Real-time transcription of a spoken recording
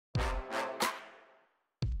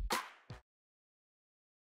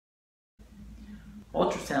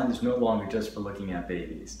Ultrasound is no longer just for looking at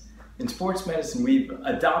babies. In sports medicine, we've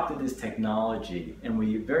adopted this technology and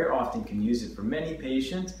we very often can use it for many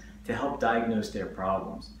patients to help diagnose their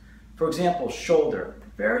problems. For example, shoulder.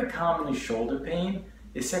 Very commonly, shoulder pain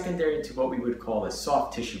is secondary to what we would call a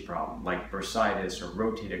soft tissue problem, like bursitis or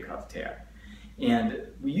rotator cuff tear. And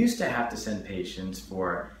we used to have to send patients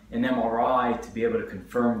for an MRI to be able to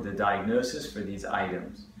confirm the diagnosis for these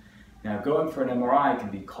items. Now, going for an MRI can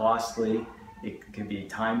be costly, it can be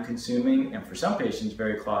time-consuming, and for some patients,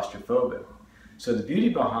 very claustrophobic. So the beauty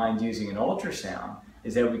behind using an ultrasound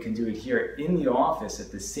is that we can do it here in the office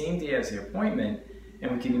at the same day as the appointment,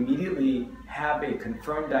 and we can immediately have a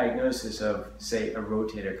confirmed diagnosis of, say, a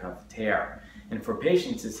rotator cuff tear. And for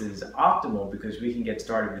patients, this is optimal because we can get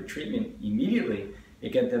started with treatment immediately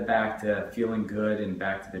and get them back to feeling good and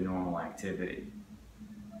back to the normal activity.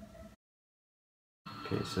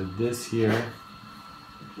 Okay, so this here,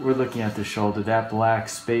 we're looking at the shoulder. That black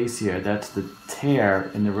space here, that's the tear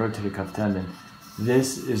in the rotator cuff tendon.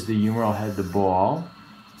 This is the humeral head, the ball.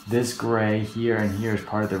 This gray here and here is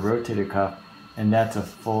part of the rotator cuff, and that's a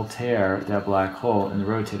full tear, that black hole in the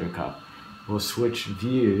rotator cuff. We'll switch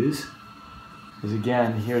views, because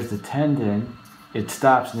again, here's the tendon. It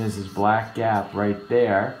stops and there's this black gap right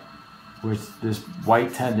there, where this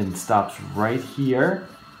white tendon stops right here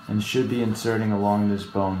and should be inserting along this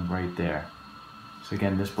bone right there. So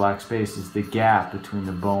again, this black space is the gap between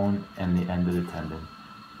the bone and the end of the tendon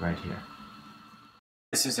right here.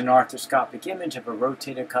 This is an arthroscopic image of a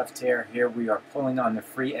rotator cuff tear. Here we are pulling on the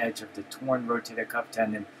free edge of the torn rotator cuff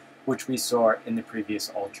tendon, which we saw in the previous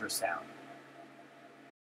ultrasound.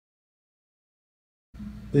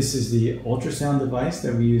 This is the ultrasound device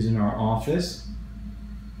that we use in our office.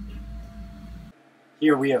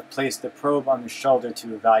 Here we have placed the probe on the shoulder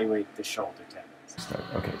to evaluate the shoulder tendons.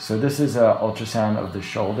 Okay, so this is an ultrasound of the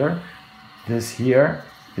shoulder. This here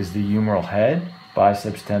is the humeral head,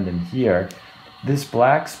 biceps tendon here. This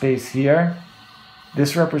black space here,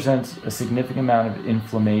 this represents a significant amount of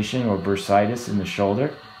inflammation or bursitis in the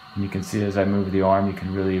shoulder. And you can see as I move the arm, you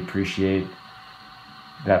can really appreciate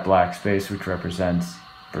that black space, which represents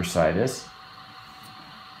bursitis.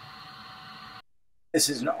 This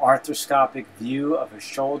is an arthroscopic view of a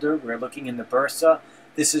shoulder. We're looking in the bursa.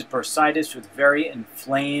 This is bursitis with very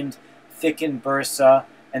inflamed, thickened bursa,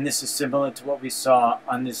 and this is similar to what we saw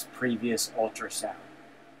on this previous ultrasound.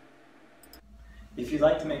 If you'd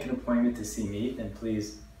like to make an appointment to see me, then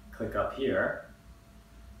please click up here.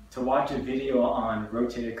 To watch a video on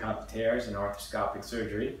rotator cuff tears and arthroscopic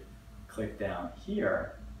surgery, click down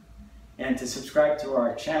here. And to subscribe to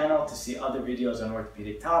our channel to see other videos on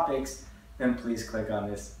orthopedic topics, then please click on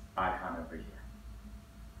this icon over here.